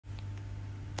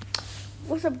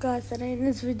What's up, guys? Today in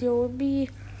this video we'll be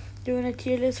doing a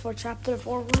tier list for chapter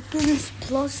 4 weapons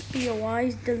plus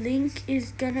POIs. The link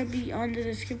is gonna be on the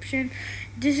description.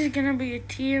 This is gonna be a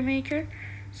tier maker.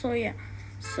 So yeah,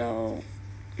 so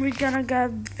we're gonna get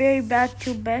very bad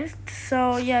to best.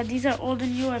 So yeah, these are all the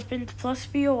new weapons plus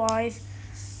POIs.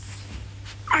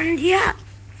 And yeah,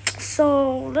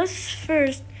 so let's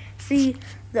first see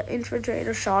the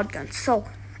infiltrator shotgun. So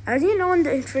as you know, in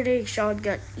the infiltrator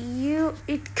shotgun,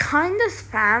 it kinda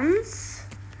spams,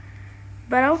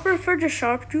 but I would prefer the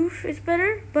sharptooth is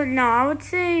better. But no, I would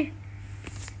say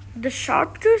the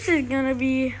sharptooth is gonna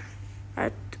be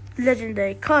at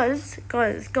legendary, cause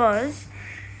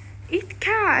you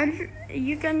can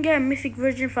get a mythic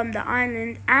version from the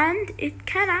island, and it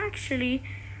can actually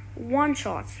one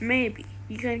shots. Maybe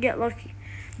you can get lucky.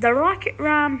 The rocket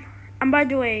ram, and by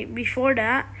the way, before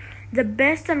that, the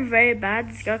best and very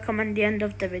bad is gonna come at the end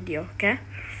of the video, okay?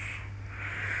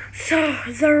 So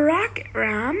the rocket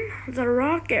ram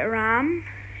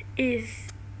is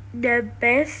the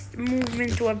best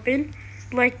movement weapon.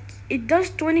 Like, it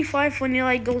does 25 when you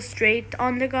like go straight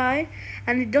on the guy,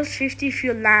 and it does 50 if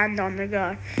you land on the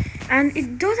guy. And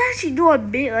it does actually do a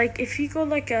bit, like if you go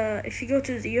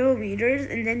to 0 meters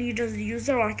and then you just use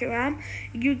the rocket ram,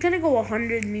 you're gonna go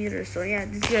 100 meters. So yeah,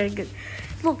 this is very good.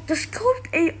 Look, the scoped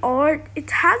AR,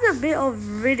 it has a bit of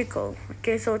vertical.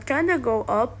 Okay, so it kinda go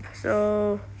up.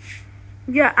 So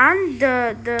yeah, and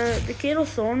the Kato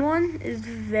Thorn one is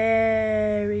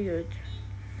very good.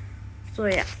 So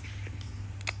yeah,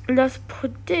 let's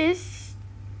put this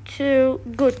to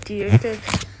good tier.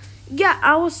 Yeah,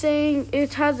 I was saying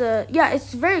it has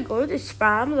it's very good. It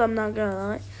spams, I'm not gonna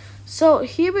lie. So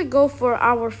here we go for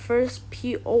our first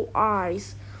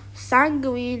POIs.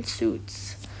 Sanguine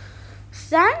Suits.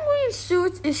 Sanguine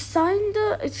Suits is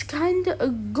kinda a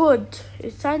good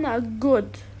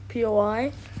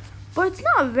POI, but it's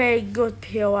not a very good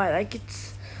POI. Like,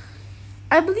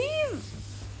 I believe,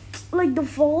 like, the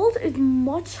vault is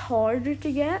much harder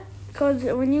to get, because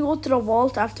when you go to the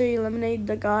vault after you eliminate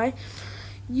the guy,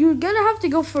 you're gonna have to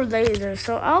go for laser.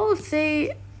 So I would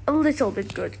say a little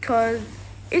bit good, because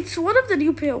it's one of the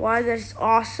new POIs that's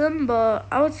awesome. But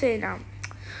I would say now,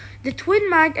 the Twin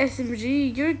Mag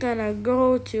SMG, you're gonna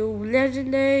go to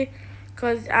legendary,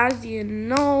 because as you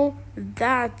know,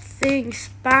 that thing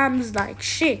spams like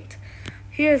shit.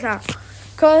 Here's how.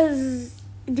 Because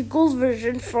the gold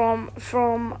version from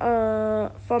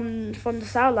the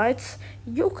satellites,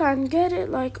 you can get it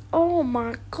like, oh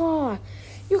my god,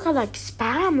 you can like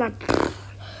spam like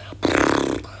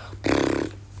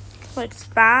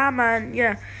spam. And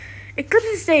yeah,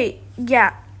 Eclipse State,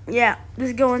 yeah, this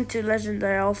is going to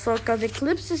legendary also, because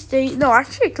Eclipse State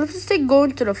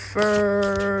going to the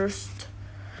first,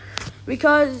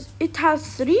 because it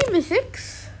has 3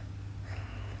 mythics.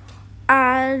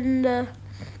 And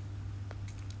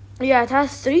it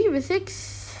has 3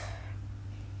 mythics.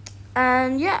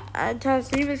 And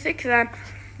and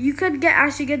you could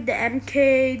actually get the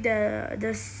MK,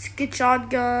 the skid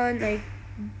shotgun, like,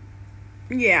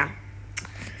 yeah.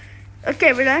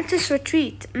 Okay, Relentless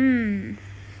Retreat.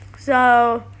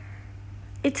 So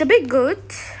it's a bit good.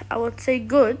 I would say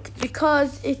good,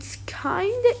 because it's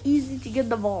kinda easy to get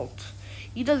the vault.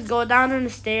 You just go down on the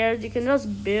stairs. You can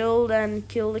just build and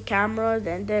kill the cameras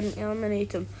and then eliminate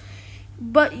them.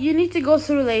 But you need to go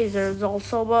through lasers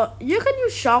also. But you can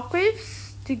use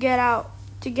shockwaves to get out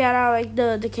like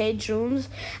the cage rooms.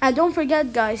 And don't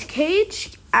forget, guys,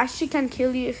 cage actually can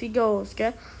kill you if he goes,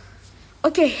 okay?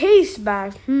 Okay, haste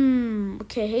bag.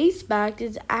 Okay, haste bag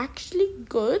is actually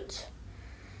good,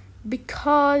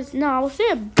 because I will say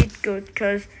a bit good,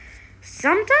 because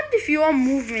sometimes if you want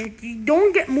movement, you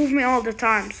don't get movement all the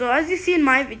time. So as you see in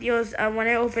my videos, when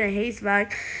I open a haste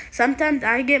bag, sometimes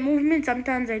I get movement,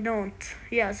 sometimes I don't.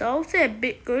 Yeah, so I would say a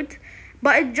bit good,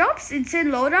 but it drops insane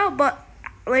loadout. But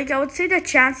like, I would say the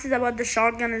chances about the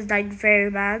shotgun is like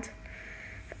very bad.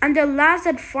 And the last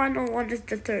and final one is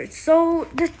the turret. So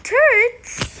the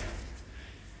turrets,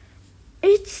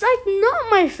 it's like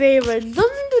not my favorite. It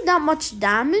doesn't do that much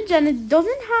damage, and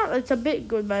it's a bit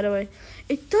good, by the way.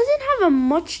 It doesn't have a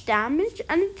much damage,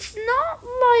 and it's not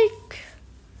like,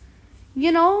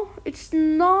 it's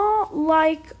not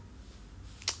like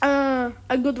a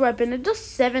good weapon. It does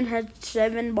 7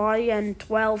 body and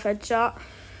 12 headshot.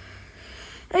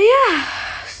 Yeah,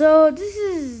 so this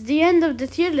is the end of the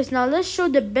tier list. Now let's show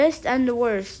the best and the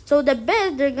worst. So the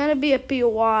best, they're gonna be a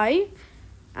POI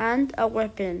and a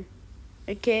weapon.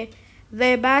 Okay,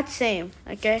 very bad, same.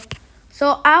 Okay,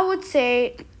 so I would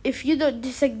say, if you don't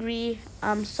disagree,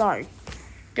 I'm sorry.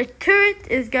 The turret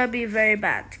is gonna be very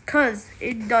bad, because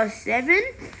it does 7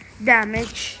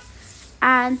 damage,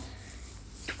 and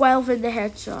 12 in the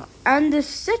headshot. And the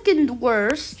second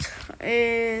worst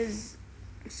is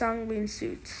Sanguine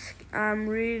Suits.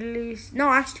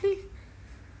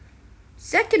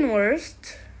 Second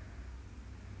worst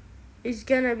is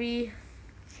gonna be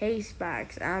Haze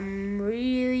Bags. I'm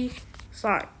really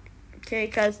sorry. Okay,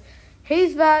 because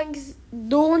Haze Bags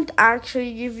don't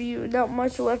actually give you that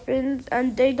much weapons,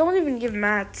 and they don't even give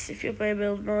mats if you play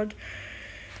build mode.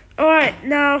 Alright,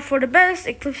 now for the best,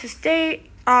 Eclipse Estate,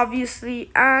 obviously,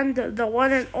 and the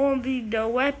one and only, the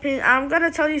weapon. I'm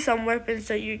gonna tell you some weapons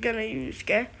that you're gonna use,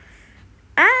 okay?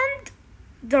 And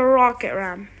the Rocket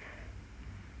Ram.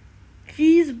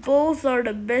 These both are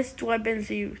the best weapons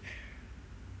to use.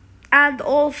 And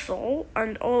also,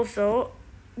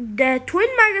 the Twin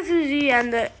Magazine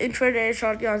and the Infrared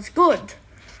Shotgun is good.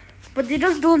 But they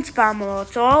just don't spam a lot,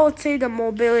 so I would say the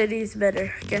mobility is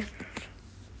better, okay?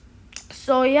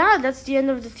 So yeah, that's the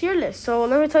end of the tier list. So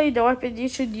let me tell you the weapons you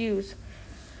should use.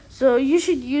 So you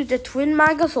should use the Twin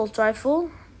Mag Assault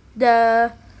Rifle,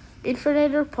 the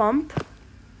Infernador Pump,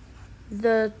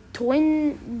 the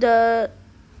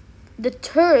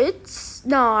turrets.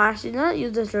 No, actually not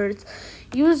use the turrets.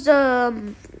 Use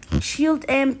the shield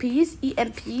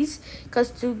EMPs,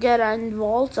 because to get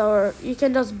involved, or you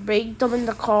can just break them in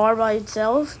the car by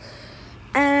itself.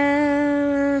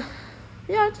 And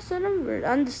yeah, just remember.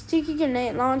 And the sticky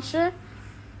grenade launcher.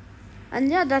 And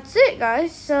yeah, that's it,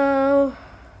 guys. So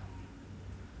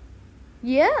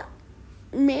yeah,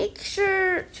 make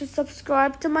sure to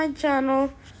subscribe to my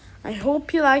channel. I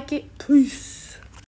hope you like it. Peace.